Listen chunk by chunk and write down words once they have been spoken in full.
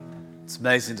It's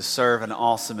amazing to serve an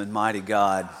awesome and mighty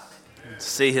God, to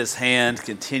see His hand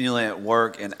continually at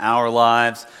work in our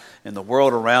lives, in the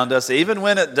world around us, even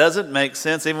when it doesn't make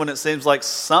sense, even when it seems like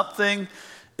something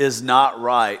is not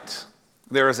right.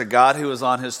 There is a God who is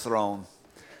on His throne.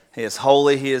 He is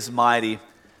holy, He is mighty,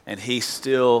 and He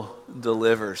still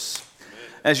delivers.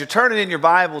 As you're turning in your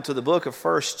Bible to the book of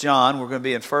 1 John, we're going to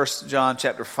be in 1 John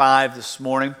chapter 5 this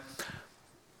morning. I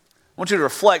want you to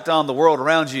reflect on the world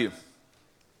around you.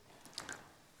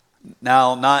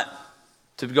 Now, not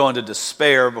to go into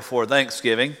despair before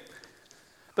Thanksgiving,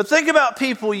 but think about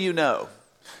people you know.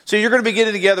 So you're going to be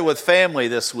getting together with family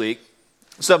this week.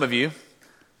 Some of you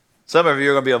are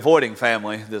going to be avoiding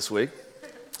family this week.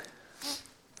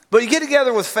 But you get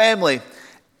together with family,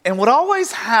 and what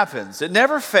always happens, it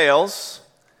never fails,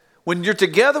 when you're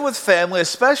together with family,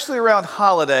 especially around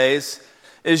holidays,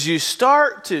 is you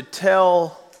start to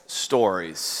tell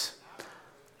stories.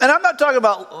 And I'm not talking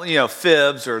about,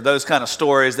 fibs or those kind of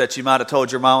stories that you might have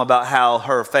told your mom about how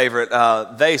her favorite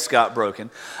vase got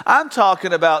broken. I'm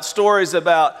talking about stories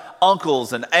about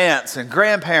uncles and aunts and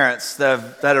grandparents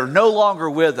that are no longer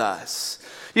with us.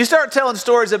 You start telling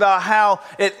stories about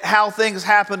how things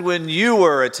happened when you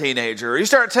were a teenager. You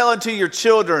start telling to your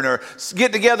children or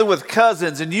get together with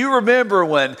cousins and you remember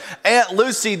when Aunt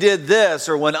Lucy did this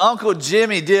or when Uncle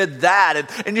Jimmy did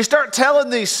that. And you start telling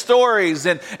these stories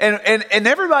and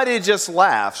everybody just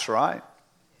laughs, right?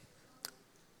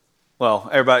 Well,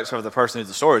 everybody except for the person who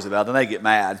the story's about, then they get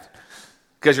mad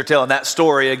because you're telling that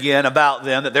story again about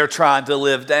them that they're trying to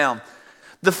live down.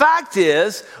 The fact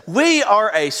is, we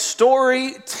are a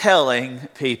storytelling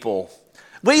people.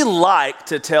 We like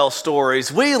to tell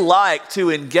stories. We like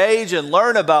to engage and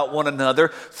learn about one another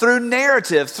through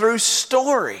narrative, through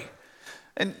story.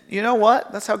 And you know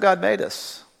what? That's how God made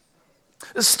us.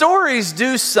 The stories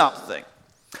do something.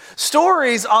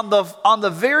 Stories on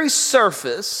the very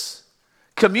surface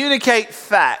communicate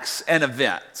facts and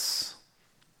events.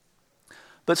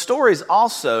 But stories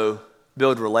also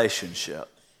build relationship.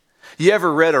 You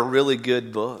ever read a really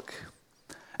good book?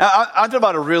 I'm talking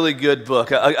about a really good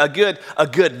book, a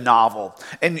good novel.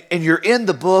 And you're in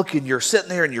the book and you're sitting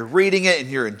there and you're reading it and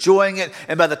you're enjoying it.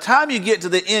 And by the time you get to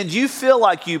the end, you feel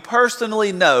like you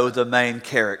personally know the main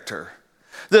character.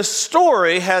 The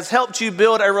story has helped you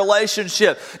build a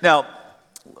relationship. Now,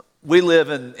 we live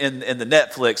in the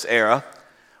Netflix era,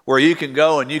 where you can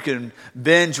go and you can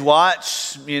binge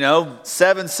watch,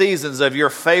 7 seasons of your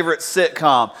favorite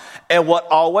sitcom. And what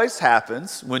always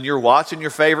happens when you're watching your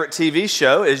favorite TV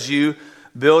show is you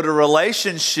build a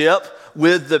relationship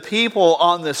with the people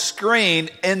on the screen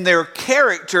and their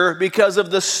character because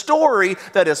of the story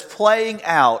that is playing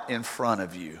out in front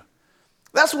of you.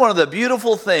 That's one of the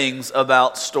beautiful things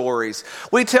about stories.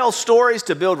 We tell stories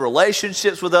to build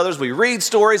relationships with others. We read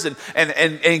stories and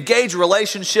engage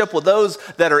relationship with those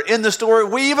that are in the story.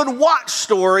 We even watch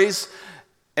stories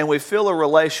and we feel a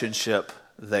relationship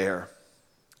there.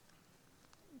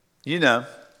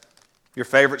 Your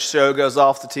favorite show goes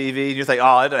off the TV and you think, it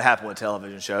doesn't happen with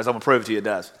television shows. I'm going to prove it to you it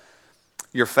does.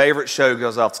 Your favorite show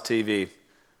goes off the TV.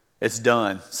 It's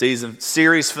done.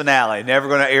 Series finale. Never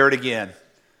going to air it again.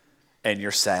 And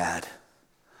you're sad.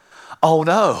 Oh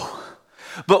no.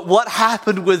 But what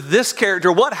happened with this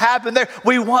character? What happened there?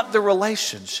 We want the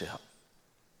relationship.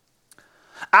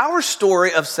 Our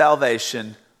story of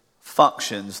salvation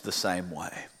functions the same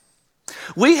way.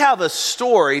 We have a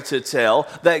story to tell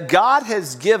that God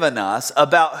has given us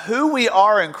about who we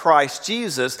are in Christ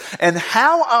Jesus and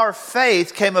how our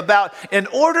faith came about in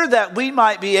order that we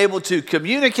might be able to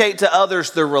communicate to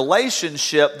others the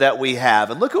relationship that we have.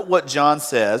 And look at what John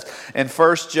says in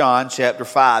 1 John chapter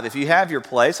 5. If you have your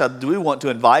place, I do want to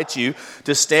invite you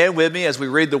to stand with me as we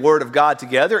read the Word of God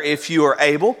together if you are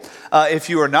able. If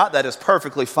you are not, that is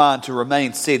perfectly fine to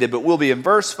remain seated. But we'll be in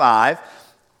verse 5.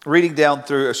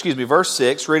 Verse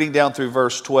 6, reading down through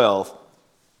verse 12.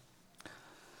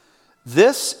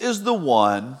 This is the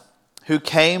one who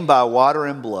came by water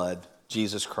and blood,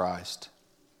 Jesus Christ.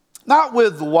 Not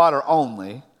with the water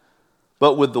only,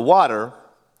 but with the water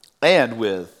and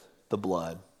with the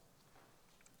blood.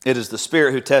 It is the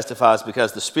Spirit who testifies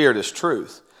because the Spirit is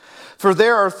truth. For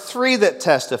there are 3 that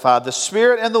testify, the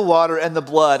Spirit and the water and the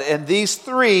blood, and these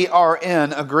 3 are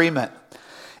in agreement.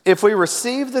 If we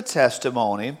receive the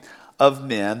testimony of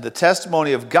men, the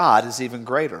testimony of God is even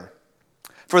greater.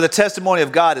 For the testimony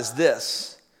of God is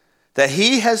this, that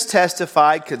He has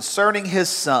testified concerning His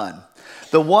Son.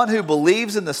 The one who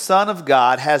believes in the Son of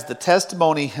God has the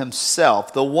testimony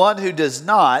himself. The one who does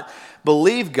not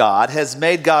believe God has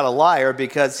made God a liar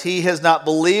because he has not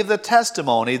believed the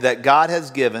testimony that God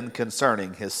has given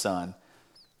concerning His Son.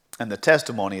 And the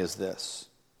testimony is this: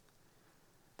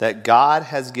 that God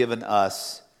has given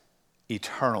us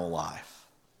eternal life.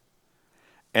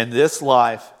 And this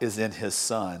life is in his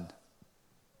Son.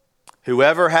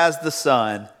 Whoever has the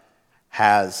Son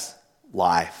has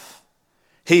life.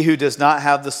 He who does not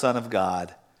have the Son of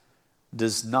God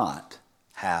does not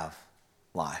have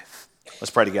life.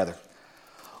 Let's pray together.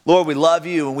 Lord, we love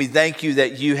you and we thank you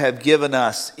that you have given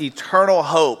us eternal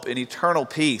hope and eternal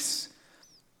peace.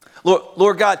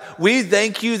 Lord God, we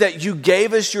thank you that you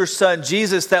gave us your Son,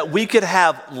 Jesus, that we could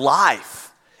have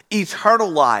life, eternal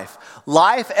life,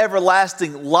 life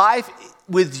everlasting, life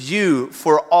with you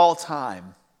for all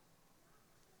time.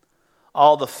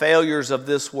 All the failures of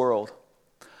this world,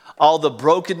 all the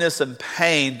brokenness and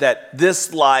pain that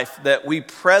this life that we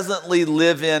presently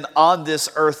live in on this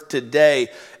earth today,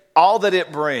 all that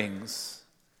it brings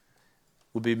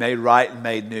will be made right and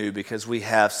made new because we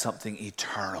have something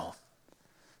eternal,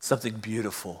 something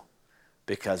beautiful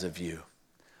because of you.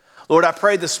 Lord, I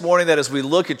pray this morning that as we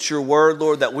look at your word,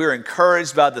 Lord, that we're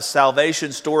encouraged by the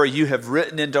salvation story you have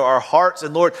written into our hearts.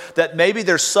 And Lord, that maybe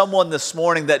there's someone this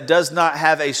morning that does not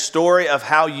have a story of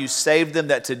how you saved them,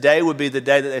 that today would be the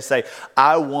day that they say,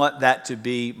 I want that to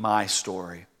be my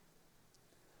story.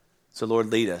 So Lord,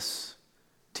 lead us,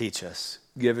 teach us,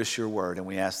 give us your word. And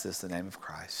we ask this in the name of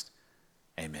Christ.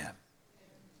 Amen.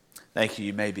 Thank you.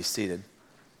 You may be seated.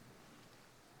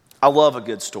 I love a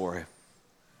good story.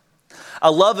 I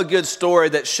love a good story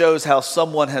that shows how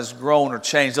someone has grown or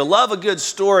changed. I love a good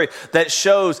story that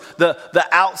shows the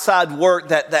outside work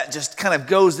that just kind of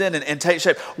goes in and takes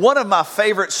shape. One of my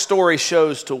favorite story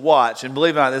shows to watch, and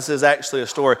believe it or not, this is actually a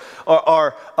story,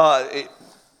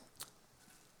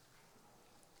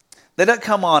 they don't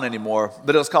come on anymore,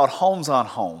 but it was called Homes on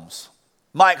Homes.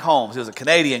 Mike Holmes, he was a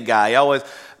Canadian guy.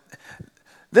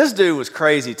 This dude was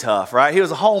crazy tough, right? He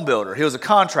was a home builder. He was a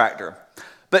contractor.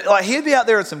 But like he'd be out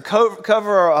there in some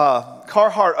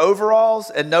Carhartt overalls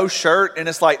and no shirt, and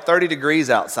it's like 30 degrees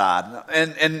outside.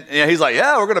 And you know, he's like,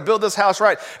 yeah, we're going to build this house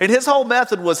right. And his whole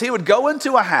method was he would go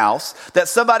into a house that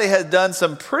somebody had done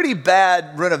some pretty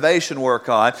bad renovation work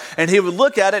on, and he would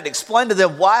look at it and explain to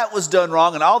them why it was done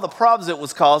wrong and all the problems it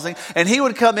was causing. And he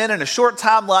would come in a short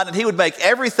timeline, and he would make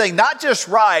everything not just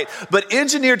right, but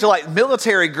engineered to like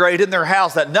military grade in their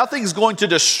house that nothing's going to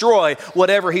destroy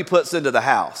whatever he puts into the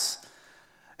house.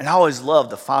 And I always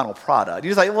loved the final product.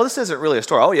 You're like, well, this isn't really a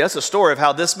story. Oh, yeah, it's a story of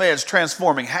how this man's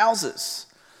transforming houses.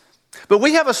 But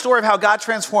we have a story of how God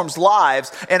transforms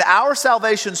lives, and our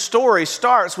salvation story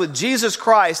starts with Jesus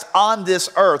Christ on this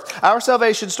earth. Our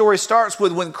salvation story starts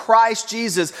with when Christ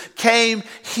Jesus came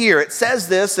here. It says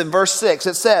this in verse 6.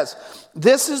 It says,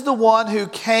 this is the one who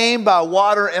came by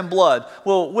water and blood.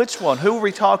 Well, which one? Who are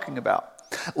we talking about?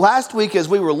 Last week, as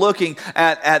we were looking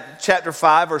at chapter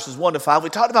 5, verses 1 to 5, we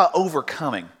talked about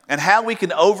overcoming and how we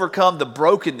can overcome the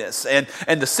brokenness and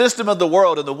the system of the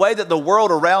world and the way that the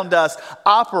world around us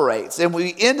operates. And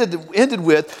we ended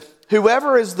with, who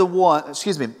is the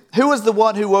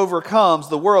one who overcomes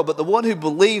the world, but the one who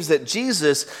believes that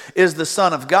Jesus is the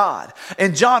Son of God.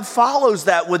 And John follows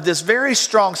that with this very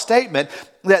strong statement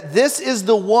that this is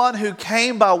the one who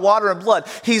came by water and blood.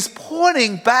 He's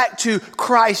pointing back to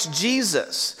Christ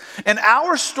Jesus. And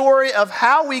our story of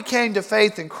how we came to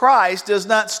faith in Christ does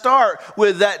not start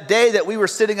with that day that we were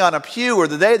sitting on a pew or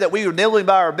the day that we were kneeling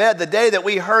by our bed, the day that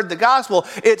we heard the gospel.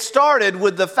 It started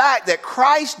with the fact that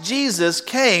Christ Jesus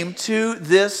came to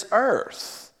this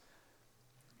earth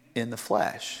in the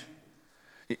flesh.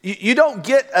 You don't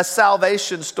get a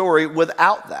salvation story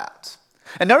without that.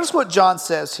 And notice what John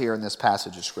says here in this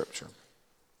passage of Scripture.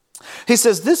 He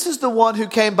says, this is the one who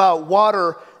came by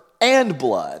water and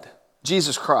blood,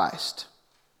 Jesus Christ.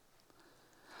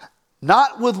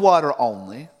 Not with water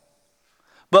only,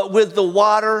 but with the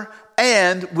water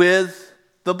and with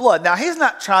the blood. Now, he's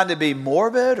not trying to be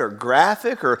morbid or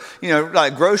graphic or,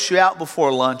 like gross you out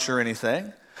before lunch or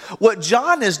anything. What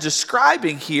John is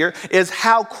describing here is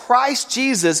how Christ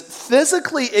Jesus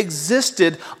physically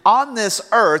existed on this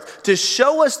earth to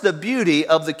show us the beauty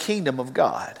of the kingdom of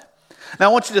God. Now,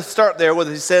 I want you to start there with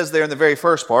what he says there in the very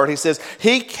first part. He says,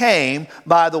 he came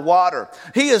by the water.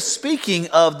 He is speaking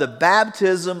of the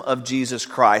baptism of Jesus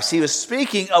Christ. He was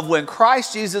speaking of when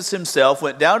Christ Jesus himself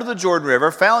went down to the Jordan River,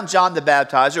 found John the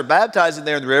baptizer, baptized him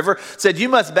there in the river, said, you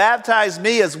must baptize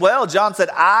me as well. John said,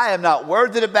 I am not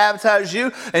worthy to baptize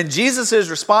you. And Jesus'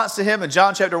 response to him in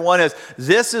John chapter 1 is,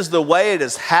 this is the way it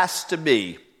has to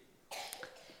be.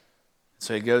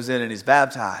 So he goes in and he's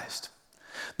baptized.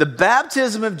 The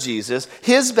baptism of Jesus,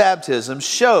 his baptism,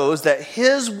 shows that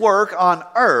his work on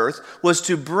earth was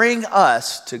to bring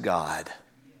us to God.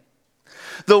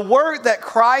 The work that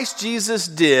Christ Jesus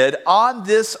did on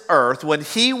this earth when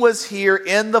he was here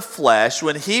in the flesh,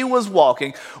 when he was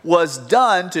walking, was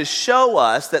done to show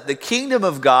us that the kingdom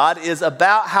of God is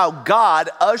about how God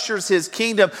ushers his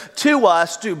kingdom to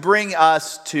us to bring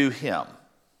us to him.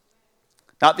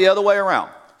 Not the other way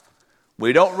around.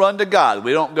 We don't run to God.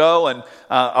 We don't go and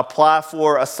apply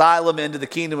for asylum into the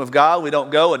kingdom of God. We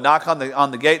don't go and knock on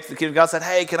the gates of the kingdom of God and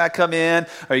say, hey, can I come in?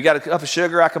 Or you got a cup of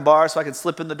sugar I can borrow so I can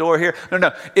slip in the door here?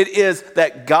 No. It is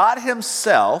that God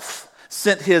himself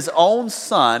sent his own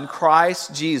son,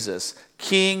 Christ Jesus,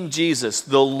 King Jesus,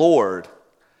 the Lord,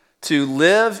 to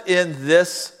live in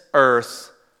this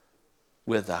earth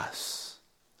with us.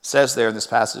 It says there in this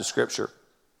passage of Scripture.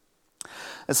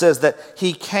 It says that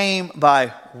he came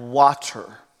by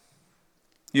water.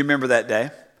 You remember that day?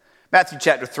 Matthew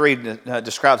chapter 3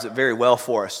 describes it very well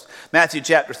for us. Matthew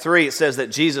chapter 3, it says that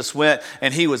Jesus went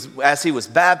and as he was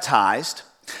baptized,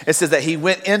 it says that he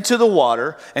went into the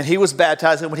water and he was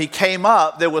baptized. And when he came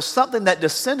up, there was something that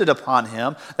descended upon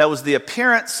him that was the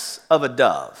appearance of a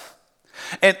dove.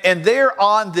 And there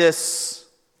on this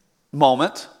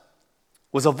moment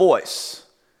was a voice.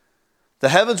 The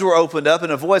heavens were opened up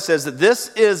and a voice says that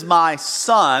this is my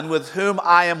son with whom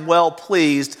I am well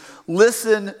pleased.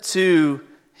 Listen to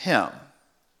him.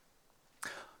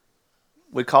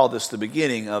 We call this the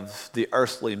beginning of the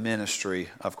earthly ministry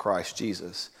of Christ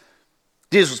Jesus.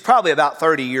 Jesus was probably about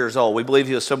 30 years old. We believe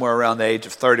he was somewhere around the age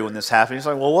of 30 when this happened. He's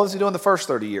like, well, what was he doing the first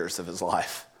 30 years of his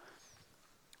life?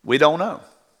 We don't know.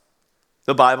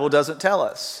 The Bible doesn't tell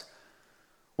us.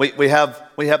 We have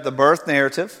the birth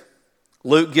narrative.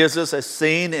 Luke gives us a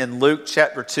scene in Luke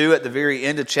chapter 2, at the very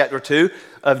end of chapter 2,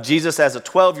 of Jesus as a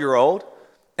 12-year-old.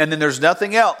 And then there's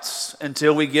nothing else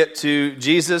until we get to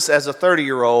Jesus as a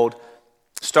 30-year-old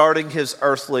starting his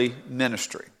earthly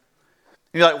ministry.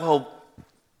 And you're like, well,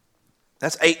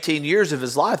 that's 18 years of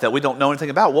his life that we don't know anything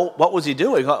about. Well, what was he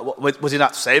doing? Was he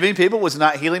not saving people? Was he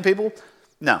not healing people?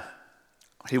 No,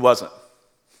 he wasn't.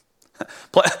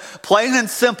 Plain and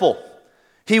simple,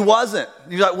 he wasn't.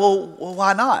 You're like, well,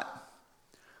 why not?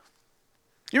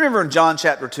 You remember in John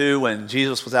chapter 2 when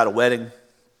Jesus was at a wedding?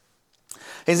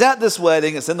 He's at this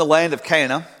wedding. It's in the land of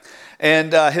Cana.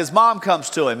 And his mom comes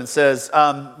to him and says,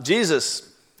 Jesus,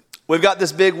 we've got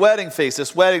this big wedding feast,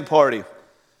 this wedding party,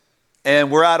 and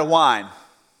we're out of wine.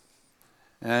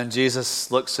 And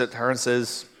Jesus looks at her and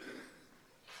says,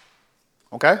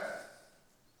 okay,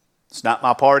 it's not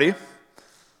my party.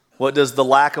 What does the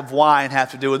lack of wine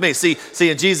have to do with me? See,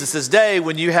 in Jesus' day,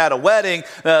 when you had a wedding,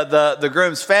 the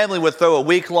groom's family would throw a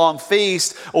week-long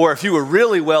feast, or if you were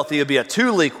really wealthy, it'd be a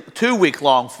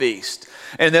two-week-long feast.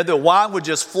 And then the wine would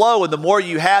just flow, and the more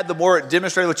you had, the more it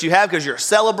demonstrated what you had because you're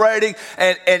celebrating,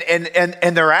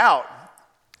 and they're out.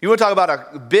 You want to talk about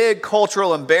a big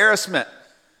cultural embarrassment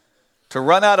to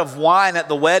run out of wine at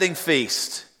the wedding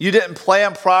feast. You didn't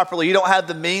plan properly. You don't have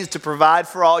the means to provide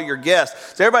for all your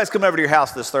guests. So everybody's coming over to your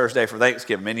house this Thursday for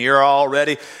Thanksgiving. And you're all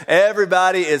ready.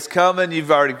 Everybody is coming.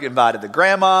 You've already invited the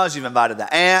grandmas. You've invited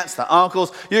the aunts, the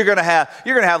uncles. You're gonna have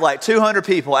like 200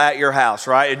 people at your house,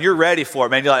 right? And you're ready for it,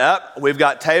 man. You're like, we've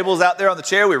got tables out there on the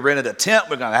chair. We rented a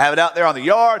tent. We're gonna have it out there on the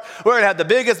yard. We're gonna have the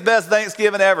biggest, best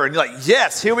Thanksgiving ever. And you're like,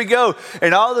 yes, here we go.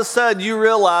 And all of a sudden you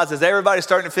realize as everybody's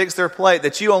starting to fix their plate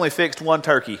that you only fixed one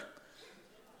turkey.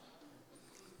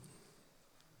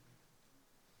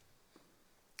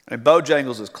 And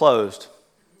Bojangles is closed.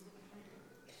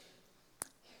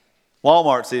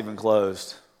 Walmart's even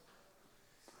closed.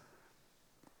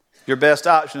 Your best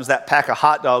option is that pack of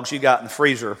hot dogs you got in the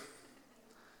freezer.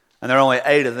 And there are only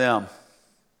 8 of them.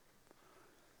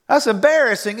 That's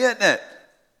embarrassing, isn't it?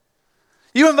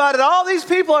 You invited all these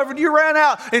people over and you ran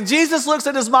out. And Jesus looks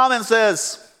at his mom and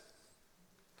says,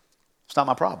 it's not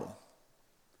my problem.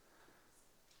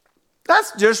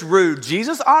 That's just rude,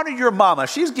 Jesus. Honor your mama.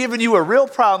 She's giving you a real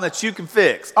problem that you can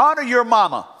fix. Honor your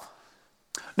mama.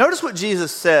 Notice what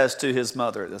Jesus says to his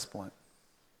mother at this point.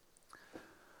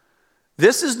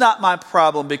 This is not my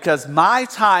problem because my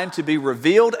time to be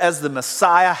revealed as the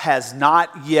Messiah has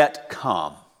not yet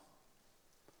come.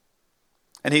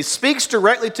 And he speaks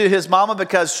directly to his mama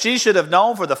because she should have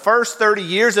known for the first 30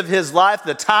 years of his life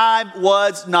the time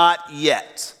was not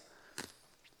yet.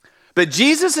 But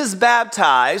Jesus is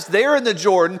baptized there in the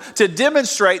Jordan to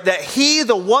demonstrate that he,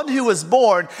 the one who was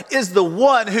born, is the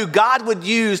one who God would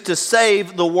use to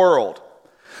save the world.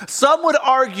 Some would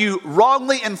argue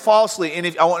wrongly and falsely,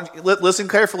 and listen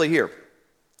carefully here.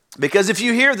 Because if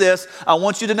you hear this, I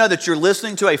want you to know that you're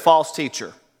listening to a false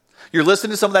teacher. You're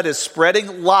listening to someone that is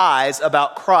spreading lies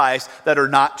about Christ that are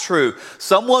not true.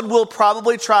 Someone will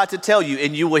probably try to tell you,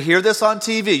 and you will hear this on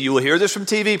TV, you will hear this from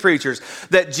TV preachers,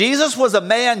 that Jesus was a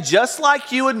man just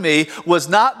like you and me, was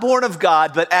not born of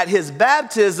God, but at his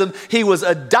baptism, he was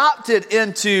adopted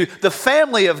into the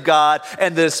family of God,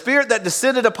 and the Spirit that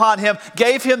descended upon him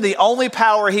gave him the only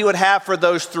power he would have for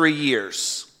those 3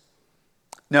 years.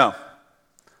 No,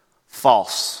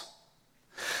 false.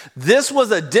 This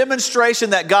was a demonstration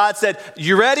that God said,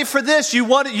 you ready for this?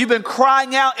 You've been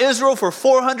crying out, Israel, for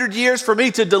 400 years for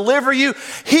me to deliver you.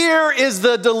 Here is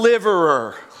the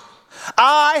deliverer.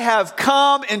 I have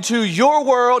come into your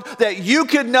world that you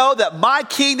could know that my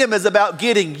kingdom is about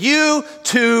getting you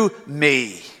to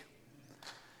me.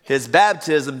 His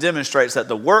baptism demonstrates that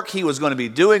the work he was going to be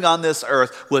doing on this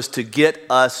earth was to get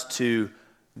us to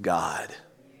God.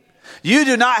 You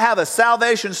do not have a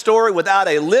salvation story without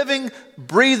a living,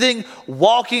 breathing,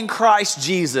 walking Christ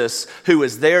Jesus who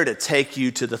is there to take you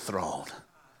to the throne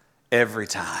every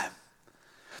time.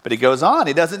 But he goes on.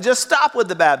 He doesn't just stop with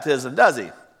the baptism, does he?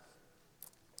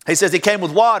 He says he came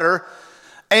with water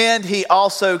and he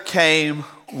also came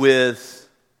with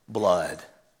blood.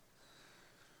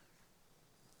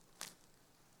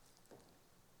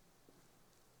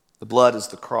 The blood is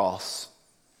the cross.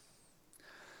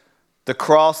 The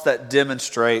cross that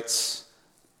demonstrates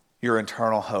your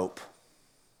eternal hope.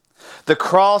 The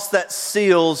cross that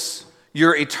seals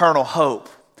your eternal hope.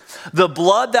 The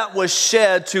blood that was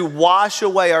shed to wash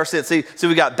away our sins. See,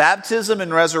 we've got baptism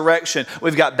and resurrection.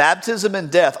 We've got baptism and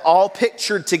death all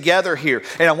pictured together here.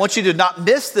 And I want you to not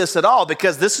miss this at all,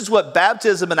 because this is what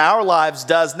baptism in our lives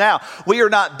does now. We are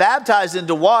not baptized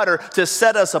into water to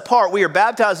set us apart. We are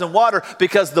baptized in water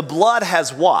because the blood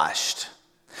has washed.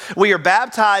 We are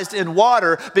baptized in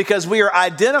water because we are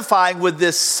identifying with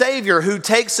this Savior who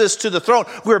takes us to the throne.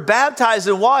 We're baptized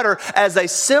in water as a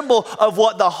symbol of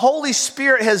what the Holy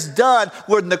Spirit has done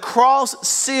when the cross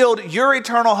sealed your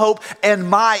eternal hope and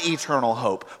my eternal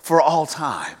hope for all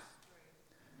time.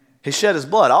 He shed his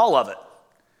blood, all of it.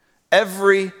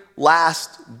 Every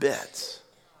last bit.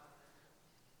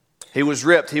 He was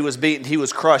ripped, he was beaten, he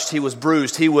was crushed, he was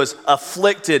bruised, he was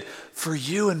afflicted for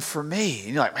you and for me.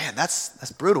 And you're like, man,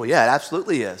 that's brutal. Yeah, it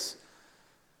absolutely is.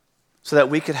 So that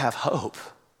we could have hope.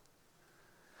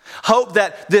 Hope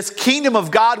that this kingdom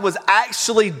of God was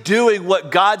actually doing what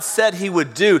God said he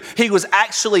would do. He was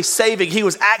actually saving. He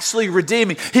was actually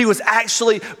redeeming. He was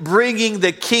actually bringing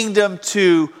the kingdom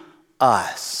to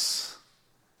us.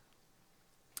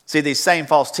 See, these same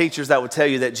false teachers that would tell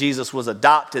you that Jesus was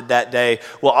adopted that day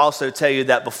will also tell you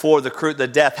that before the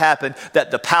death happened, that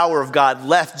the power of God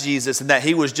left Jesus and that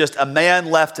he was just a man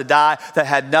left to die that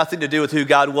had nothing to do with who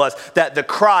God was. That the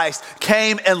Christ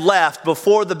came and left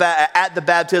at the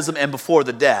baptism and before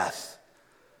the death.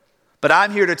 But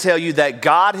I'm here to tell you that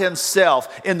God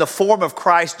himself, in the form of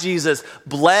Christ Jesus,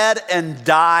 bled and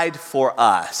died for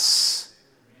us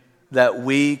that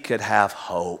we could have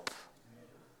hope.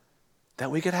 That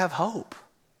we could have hope.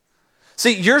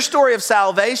 See, your story of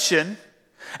salvation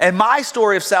and my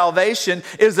story of salvation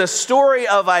is a story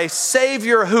of a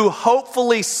Savior who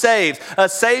hopefully saves, a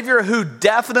Savior who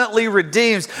definitely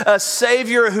redeems, a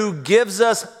Savior who gives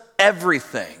us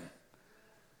everything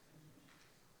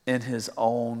in his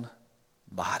own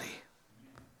body.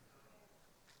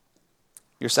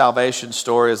 Your salvation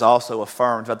story is also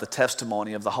affirmed by the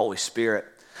testimony of the Holy Spirit.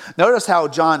 Notice how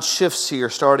John shifts here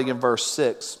starting in verse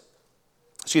 6.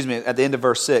 At the end of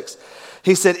verse 6.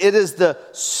 He said, it is the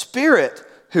Spirit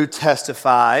who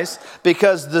testifies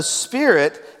because the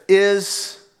Spirit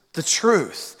is the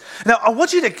truth. Now, I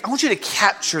want you to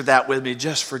capture that with me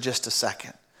for just a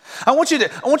second. I want you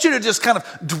to just kind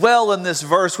of dwell in this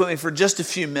verse with me for just a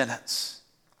few minutes.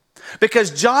 Because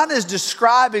John is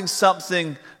describing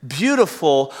something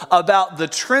beautiful about the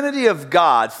Trinity of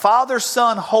God, Father,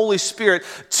 Son, Holy Spirit,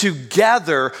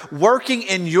 together working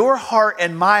in your heart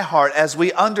and my heart as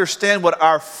we understand what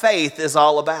our faith is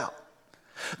all about.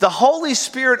 The Holy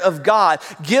Spirit of God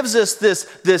gives us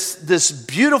this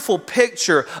beautiful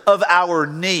picture of our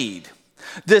need.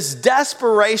 This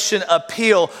desperation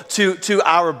appeal to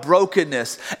our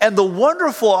brokenness and the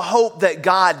wonderful hope that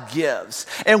God gives.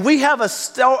 And we have a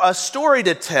story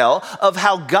to tell of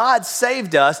how God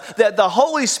saved us, that the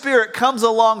Holy Spirit comes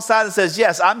alongside and says,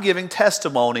 yes, I'm giving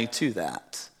testimony to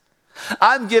that.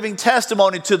 I'm giving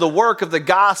testimony to the work of the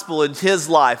gospel in his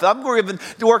life. I'm giving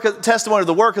testimony to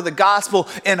the work of the gospel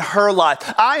in her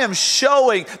life. I am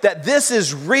showing that this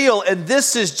is real and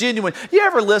this is genuine. You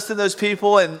ever listen to those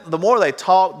people and the more they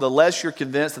talk, the less you're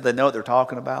convinced that they know what they're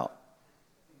talking about?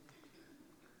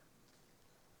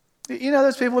 You know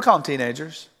those people, we call them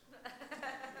teenagers.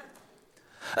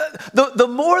 The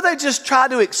more they just try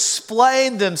to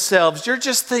explain themselves, you're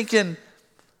just thinking,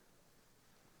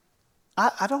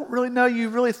 I don't really know you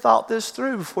really thought this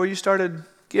through before you started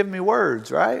giving me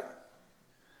words, right?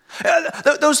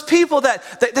 Those people that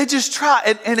they just try,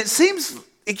 and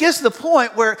it gets to the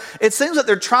point where it seems like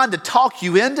they're trying to talk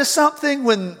you into something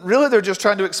when really they're just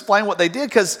trying to explain what they did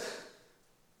because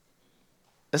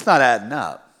it's not adding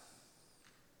up.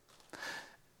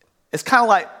 It's kind of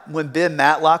like when Ben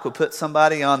Matlock would put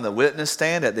somebody on the witness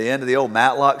stand at the end of the old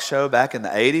Matlock show back in the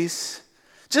 80s.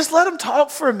 Just let them talk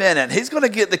for a minute. He's going to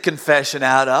get the confession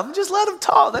out of them. Just let them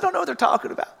talk. They don't know what they're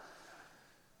talking about.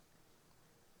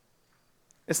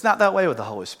 It's not that way with the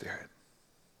Holy Spirit.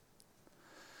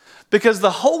 Because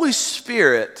the Holy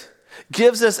Spirit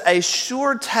gives us a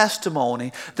sure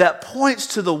testimony that points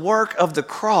to the work of the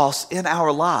cross in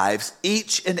our lives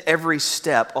each and every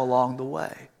step along the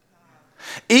way.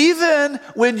 Even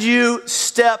when you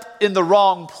step in the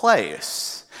wrong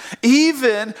place,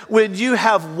 even when you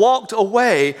have walked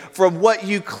away from what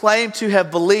you claim to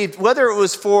have believed, whether it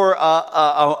was for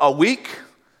a week,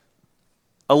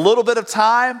 a little bit of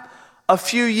time, a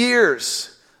few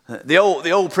years. The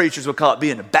old preachers would call it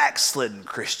being a backslidden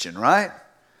Christian, right?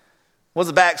 What's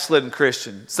a backslidden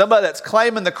Christian? Somebody that's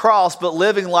claiming the cross but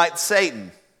living like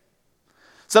Satan.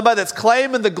 Somebody that's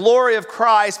claiming the glory of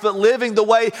Christ but living the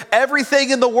way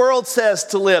everything in the world says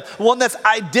to live. One that's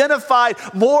identified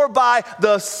more by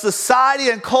the society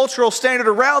and cultural standard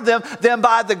around them than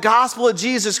by the gospel of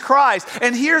Jesus Christ.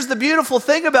 And here's the beautiful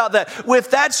thing about that.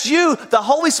 If that's you, the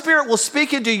Holy Spirit will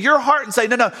speak into your heart and say,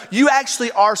 no, you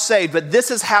actually are saved, but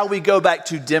this is how we go back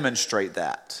to demonstrate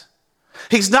that.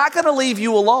 He's not going to leave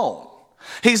you alone.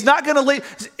 He's not going to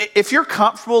leave. If you're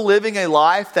comfortable living a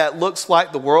life that looks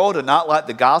like the world and not like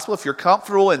the gospel, if you're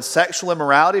comfortable in sexual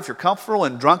immorality, if you're comfortable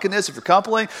in drunkenness, if you're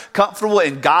comfortable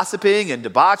in gossiping and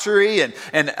debauchery, and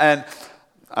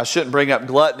I shouldn't bring up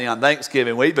gluttony on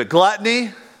Thanksgiving week, but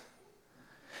gluttony,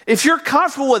 if you're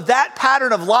comfortable with that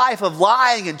pattern of life of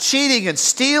lying and cheating and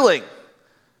stealing,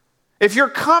 if you're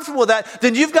comfortable with that,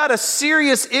 then you've got a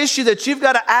serious issue that you've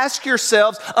got to ask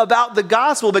yourselves about the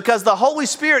gospel, because the Holy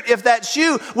Spirit, if that's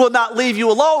you, will not leave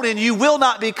you alone and you will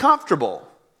not be comfortable.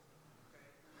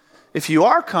 If you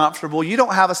are comfortable, you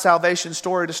don't have a salvation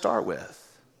story to start with.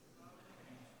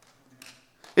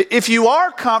 If you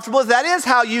are comfortable, if that is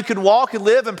how you can walk and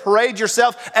live and parade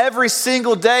yourself every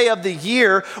single day of the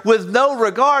year with no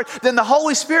regard, then the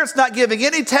Holy Spirit's not giving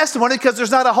any testimony because there's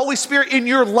not a Holy Spirit in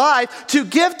your life to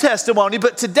give testimony.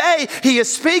 But today, He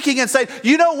is speaking and saying,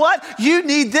 you know what? You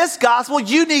need this gospel.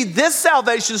 You need this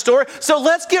salvation story. So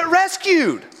let's get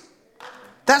rescued.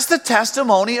 That's the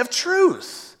testimony of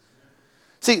truth.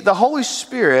 See, the Holy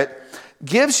Spirit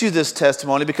gives you this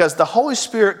testimony because the Holy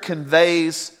Spirit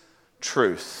conveys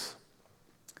truth.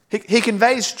 He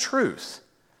conveys truth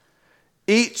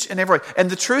each and every way. And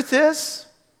the truth is,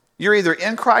 you're either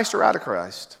in Christ or out of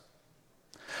Christ.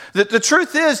 The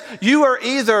truth is, you are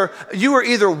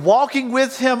either walking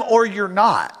with Him or you're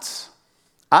not.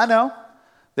 I know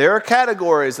there are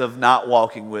categories of not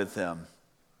walking with Him.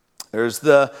 There's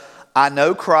I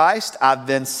know Christ, I've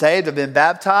been saved, I've been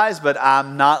baptized, but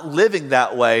I'm not living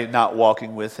that way, not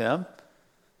walking with Him.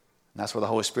 And that's where the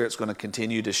Holy Spirit's going to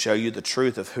continue to show you the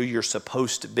truth of who you're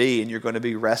supposed to be, and you're going to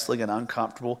be wrestling and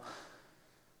uncomfortable.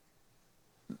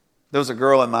 There was a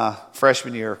girl in my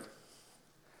freshman year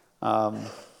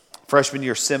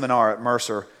seminar at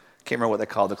Mercer. Can't remember what they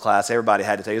called the class. Everybody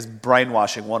had to take it. It was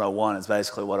Brainwashing 101 is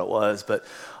basically what it was. But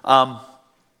I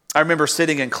remember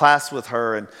sitting in class with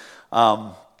her, and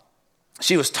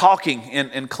she was talking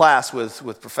in class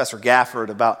with Professor Gafford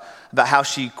about how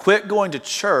she quit going to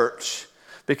church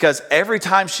because every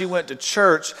time she went to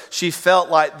church, she felt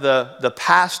like the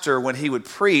pastor, when he would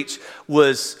preach,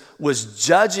 was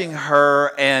judging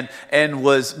her and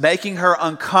was making her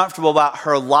uncomfortable about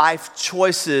her life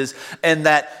choices, and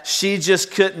that she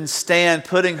just couldn't stand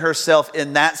putting herself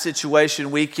in that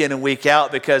situation week in and week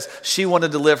out because she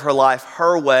wanted to live her life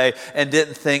her way and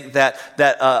didn't think that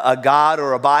a God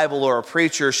or a Bible or a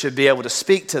preacher should be able to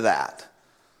speak to that.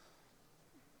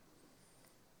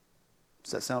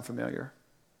 Does that sound familiar?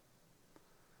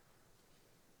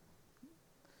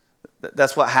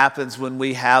 That's what happens when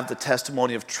we have the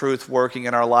testimony of truth working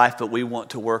in our life, but we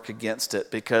want to work against it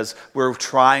because we're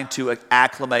trying to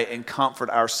acclimate and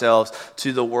comfort ourselves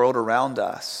to the world around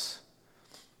us.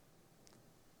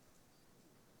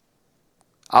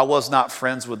 I was not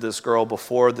friends with this girl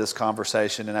before this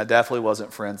conversation, and I definitely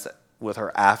wasn't friends with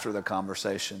her after the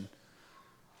conversation.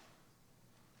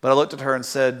 But I looked at her and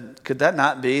said, could that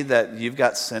not be that you've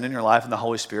got sin in your life and the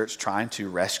Holy Spirit's trying to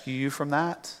rescue you from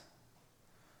that?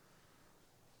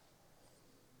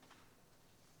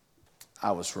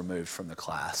 I was removed from the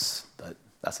class, but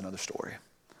that's another story.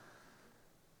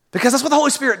 Because that's what the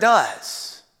Holy Spirit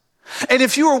does. And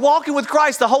if you are walking with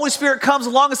Christ, the Holy Spirit comes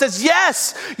along and says,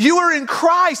 yes, you are in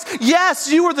Christ. Yes,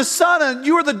 you are the son and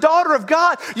you are the daughter of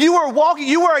God. You are walking,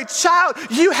 you are a child.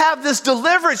 You have this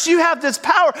deliverance. You have this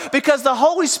power because the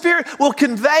Holy Spirit will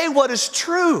convey what is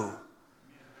true.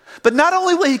 But not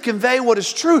only will he convey what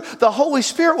is true, the Holy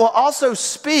Spirit will also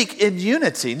speak in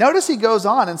unity. Notice he goes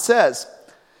on and says,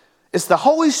 it's the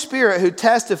Holy Spirit who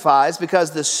testifies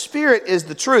because the Spirit is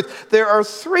the truth. There are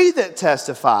three that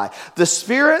testify. The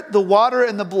Spirit, the water,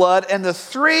 and the blood, and the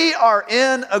three are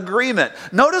in agreement.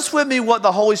 Notice with me what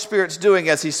the Holy Spirit's doing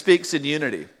as he speaks in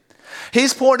unity.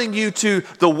 He's pointing you to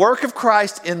the work of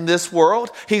Christ in this world.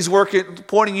 He's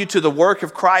pointing you to the work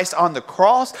of Christ on the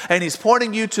cross, and he's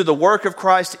pointing you to the work of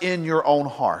Christ in your own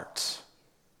heart.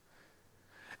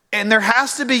 And there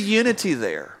has to be unity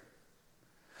there.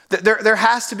 There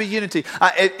has to be unity.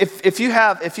 If you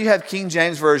have King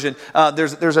James Version,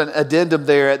 there's an addendum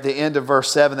there at the end of verse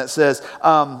 7 that says,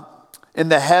 in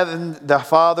the heaven, the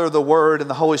Father, the Word, and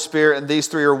the Holy Spirit, and these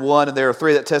three are one, and there are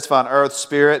three that testify on earth,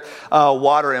 Spirit,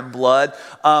 water, and blood.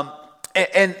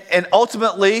 And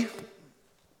ultimately,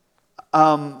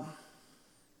 let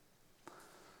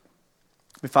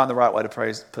me find the right way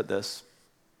to put this.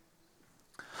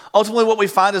 Ultimately, what we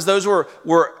find is those were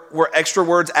extra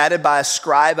words added by a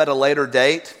scribe at a later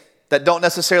date that don't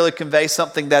necessarily convey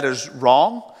something that is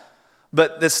wrong,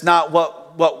 but that's not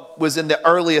what was in the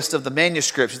earliest of the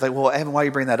manuscripts. You're like, well, Evan, why are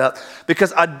you bringing that up?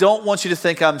 Because I don't want you to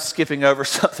think I'm skipping over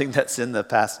something that's in the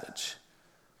passage.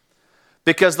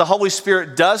 Because the Holy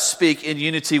Spirit does speak in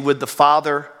unity with the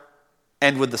Father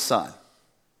and with the Son.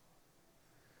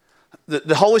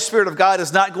 The Holy Spirit of God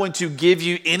is not going to give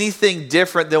you anything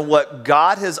different than what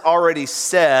God has already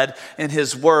said in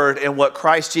his word and what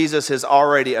Christ Jesus has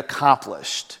already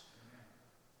accomplished.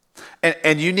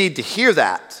 And you need to hear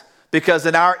that, because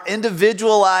in our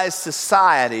individualized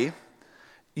society,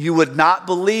 you would not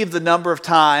believe the number of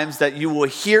times that you will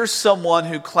hear someone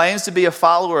who claims to be a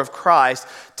follower of Christ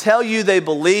tell you they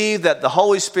believe that the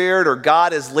Holy Spirit or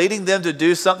God is leading them to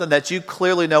do something that you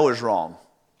clearly know is wrong.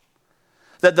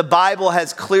 That the Bible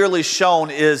has clearly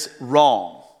shown is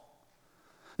wrong.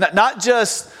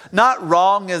 Not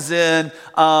wrong as in,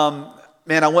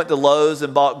 man, I went to Lowe's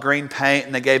and bought green paint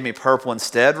and they gave me purple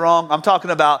instead wrong. I'm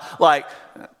talking about like,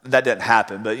 that didn't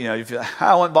happen, but if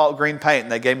I went and bought green paint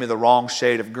and they gave me the wrong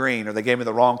shade of green or they gave me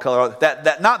the wrong color.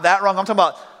 Not that wrong, I'm talking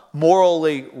about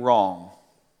morally wrong.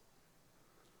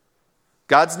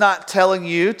 God's not telling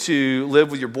you to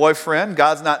live with your boyfriend.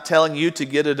 God's not telling you to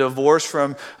get a divorce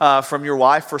from your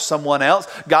wife or someone else.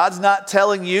 God's not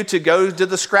telling you to go to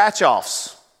the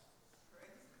scratch-offs.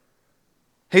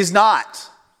 He's not.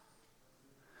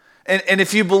 And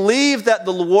if you believe that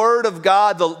the Word of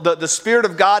God, the Spirit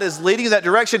of God is leading you that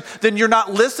direction, then you're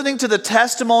not listening to the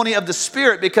testimony of the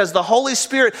Spirit, because the Holy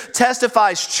Spirit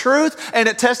testifies truth, and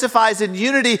it testifies in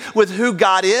unity with who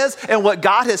God is and what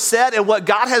God has said and what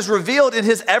God has revealed in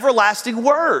his everlasting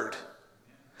Word.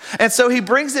 And so he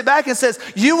brings it back and says,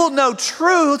 you will know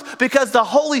truth because the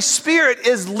Holy Spirit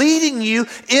is leading you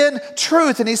in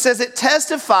truth. And he says it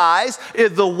testifies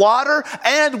in the water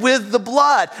and with the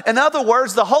blood. In other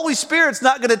words, the Holy Spirit's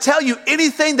not going to tell you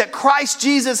anything that Christ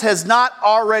Jesus has not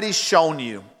already shown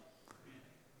you.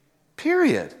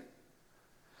 Period.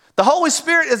 The Holy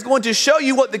Spirit is going to show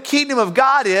you what the kingdom of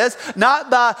God is,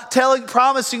 not by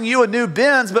promising you a new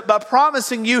Benz, but by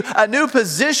promising you a new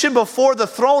position before the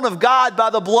throne of God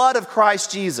by the blood of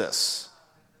Christ Jesus.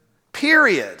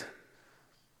 Period.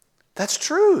 That's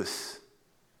truth.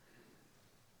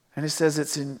 And it says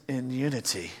it's in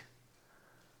unity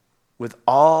with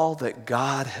all that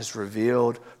God has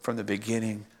revealed from the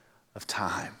beginning of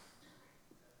time.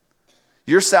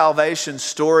 Your salvation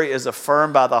story is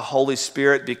affirmed by the Holy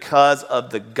Spirit because of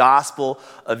the gospel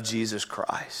of Jesus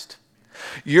Christ.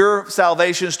 Your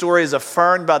salvation story is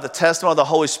affirmed by the testimony of the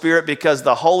Holy Spirit because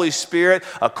the Holy Spirit,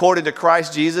 according to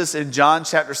Christ Jesus in John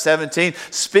chapter 17,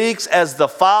 speaks as the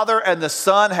Father and the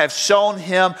Son have shown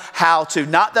him how to.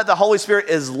 Not that the Holy Spirit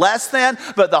is less than,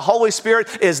 but the Holy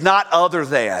Spirit is not other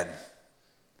than.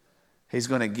 He's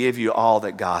going to give you all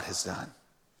that God has done.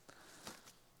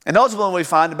 And ultimately, what we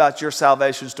find about your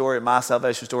salvation story and my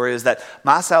salvation story is that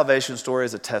my salvation story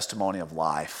is a testimony of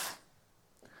life.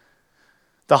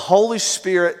 The Holy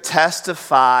Spirit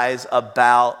testifies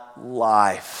about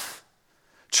life.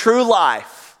 True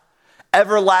life,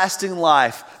 everlasting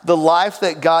life, the life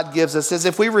that God gives us. Is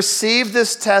if we receive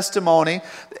this testimony,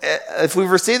 if we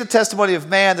receive the testimony of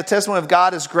man, the testimony of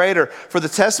God is greater. For the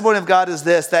testimony of God is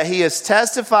this, that he has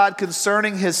testified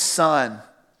concerning his Son.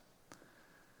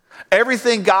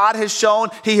 Everything God has shown,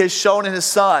 he has shown in his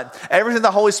Son. Everything the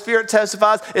Holy Spirit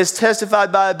testifies is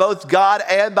testified by both God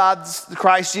and by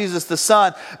Christ Jesus the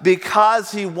Son,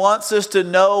 because he wants us to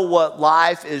know what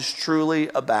life is truly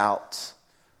about.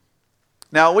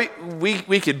 Now,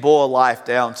 we could boil life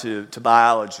down to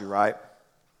biology, right?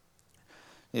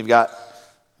 You've got,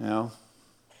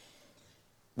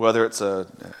 whether it's a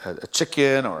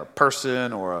chicken or a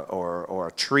person or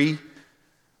a tree,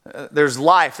 there's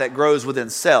life that grows within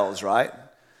cells, right?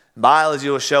 Biology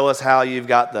will show us how you've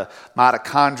got the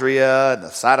mitochondria and the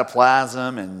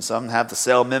cytoplasm, and some have the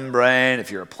cell membrane. If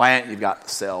you're a plant, you've got the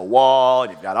cell wall,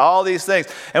 and you've got all these things.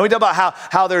 And we talk about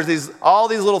how there's all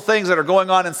these little things that are going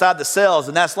on inside the cells,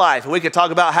 and that's life. And we could talk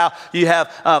about how you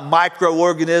have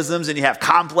microorganisms, and you have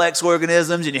complex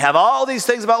organisms, and you have all these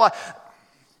things about life.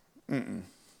 We're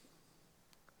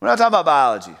not talking about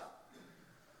biology.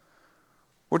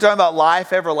 We're talking about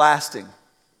life everlasting.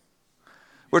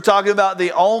 We're talking about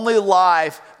the only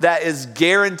life that is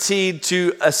guaranteed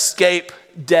to escape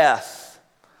death.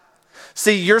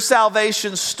 See, your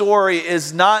salvation story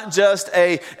is not just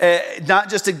a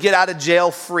get out of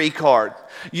jail free card.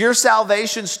 Your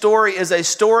salvation story is a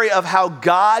story of how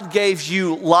God gave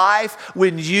you life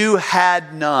when you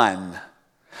had none.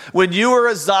 When you were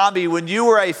a zombie, when you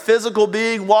were a physical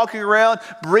being walking around,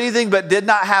 breathing, but did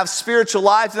not have spiritual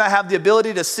life, did not have the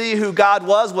ability to see who God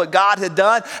was, what God had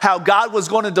done, how God was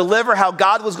going to deliver, how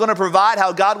God was going to provide,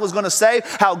 how God was going to save,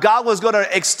 how God was going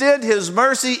to extend his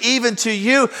mercy even to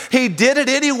you. He did it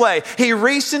anyway. He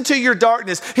reached into your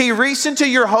darkness. He reached into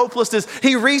your hopelessness.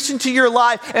 He reached into your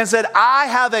life and said, I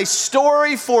have a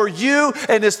story for you,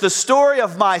 and it's the story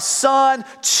of my Son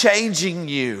changing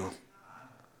you.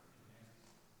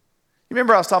 You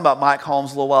remember I was talking about Mike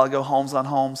Holmes a little while ago, Holmes on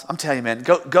Holmes? I'm telling you, man,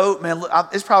 go, man,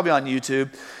 it's probably on YouTube.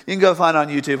 You can go find it on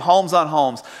YouTube, Holmes on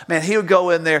Holmes. Man, he would go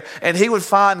in there and he would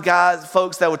find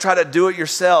folks that would try to do it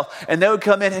yourself, and they would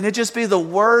come in and it'd just be the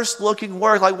worst looking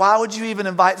work. Like, why would you even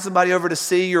invite somebody over to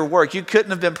see your work? You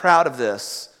couldn't have been proud of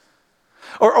this.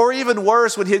 Or even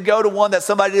worse, when he'd go to one that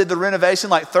somebody did the renovation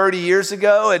like 30 years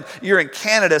ago, and you're in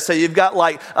Canada, so you've got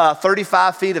like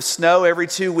 35 feet of snow every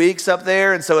 2 weeks up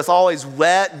there, and so it's always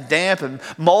wet and damp and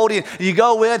moldy. And you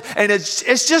go in, and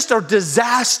it's just a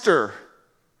disaster.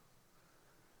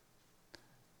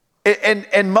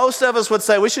 And most of us would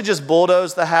say, we should just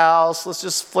bulldoze the house. Let's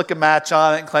just flick a match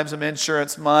on it and claim some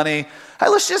insurance money. Hey,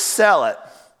 let's just sell it.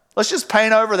 Let's just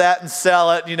paint over that and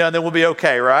sell it, and then we'll be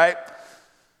okay, right?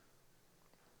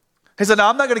 He said, no,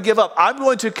 I'm not going to give up. I'm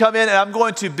going to come in and I'm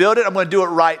going to build it. I'm going to do it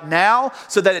right now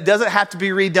so that it doesn't have to be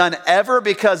redone ever,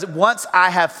 because once I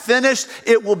have finished,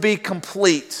 it will be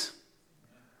complete.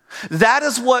 That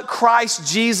is what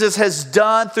Christ Jesus has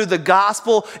done through the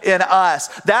gospel in us.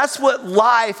 That's what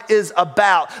life is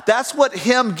about. That's what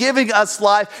him giving us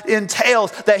life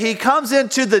entails, that he comes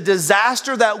into the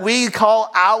disaster that we call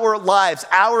our lives,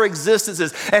 our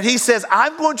existences. And he says,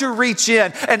 I'm going to reach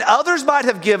in, and others might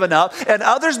have given up, and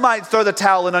others might throw the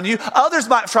towel in on you. Others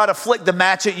might try to flick the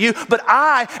match at you, but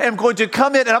I am going to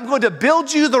come in and I'm going to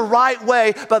build you the right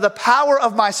way by the power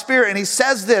of my Spirit. And he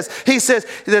says this, he says,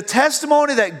 the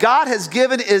testimony that God has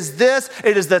given is this: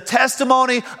 it is the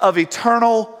testimony of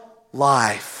eternal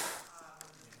life.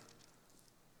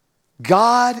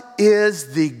 God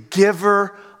is the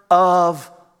giver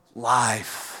of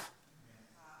life.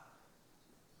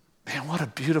 Man, what a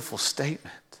beautiful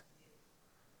statement.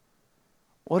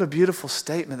 What a beautiful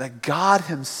statement that God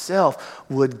himself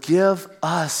would give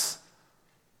us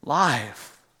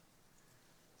life.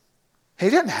 He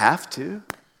didn't have to.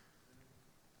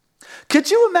 Could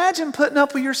you imagine putting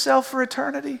up with yourself for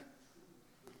eternity?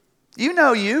 You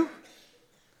know you.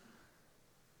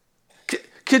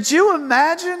 Could you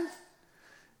imagine?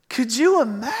 Could you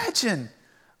imagine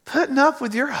putting up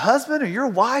with your husband or your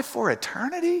wife for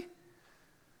eternity?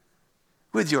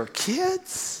 With your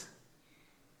kids?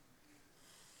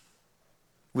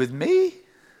 With me?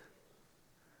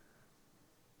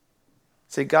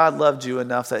 See, God loved you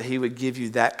enough that he would give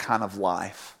you that kind of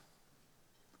life.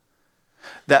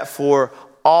 That for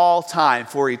all time,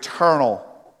 for eternal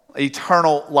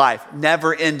life,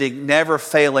 never ending, never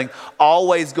failing,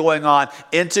 always going on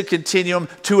into continuum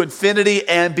to infinity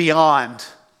and beyond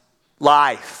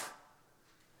life.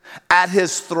 At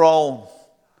his throne,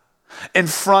 in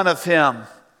front of him.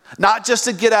 Not just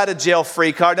to get out of jail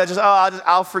free card, not just,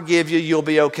 I'll forgive you, you'll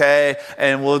be okay,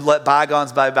 and we'll let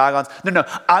bygones be bygones. No,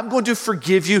 I'm going to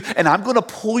forgive you, and I'm going to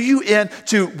pull you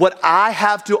into what I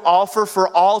have to offer for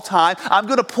all time. I'm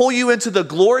going to pull you into the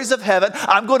glories of heaven.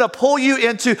 I'm going to pull you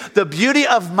into the beauty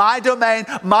of my domain,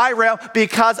 my realm,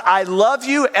 because I love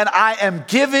you and I am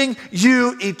giving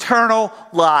you eternal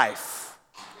life.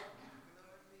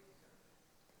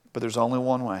 But there's only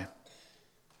one way.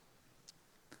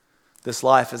 This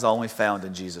life is only found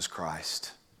in Jesus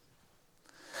Christ.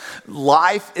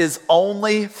 Life is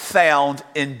only found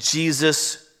in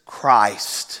Jesus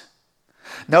Christ.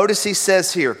 Notice he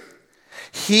says here,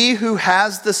 he who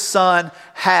has the Son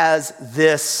has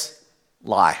this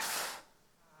life.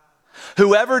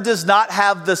 Whoever does not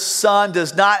have the Son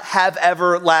does not have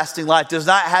everlasting life, does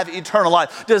not have eternal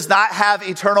life, does not have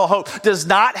eternal hope, does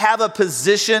not have a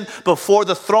position before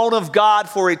the throne of God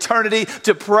for eternity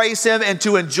to praise him and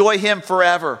to enjoy him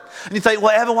forever. And you think,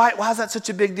 well, Evan, why is that such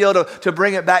a big deal to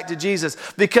bring it back to Jesus?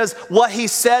 Because what he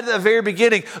said at the very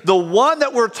beginning, the one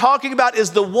that we're talking about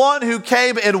is the one who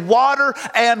came in water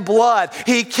and blood.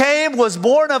 He came, was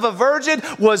born of a virgin,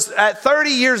 was at 30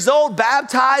 years old,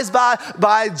 baptized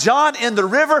by John in the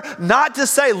river, not to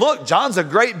say, look, John's a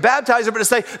great baptizer, but to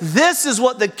say, this is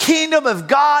what the kingdom of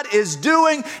God is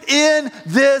doing in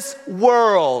this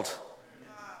world.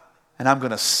 And I'm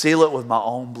going to seal it with my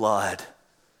own blood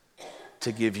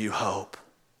to give you hope.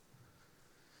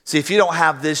 See, if you don't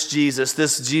have this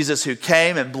Jesus who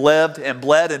came and lived and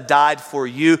bled and died for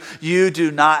you, you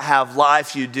do not have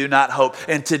life, you do not hope.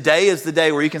 And today is the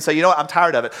day where you can say, you know what, I'm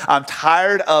tired of it. I'm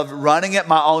tired of running it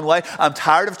my own way. I'm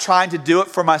tired of trying to do it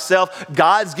for myself.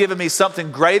 God's given me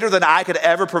something greater than I could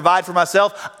ever provide for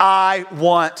myself. I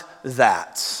want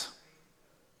that.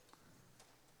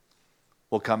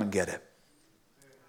 Well, come and get it.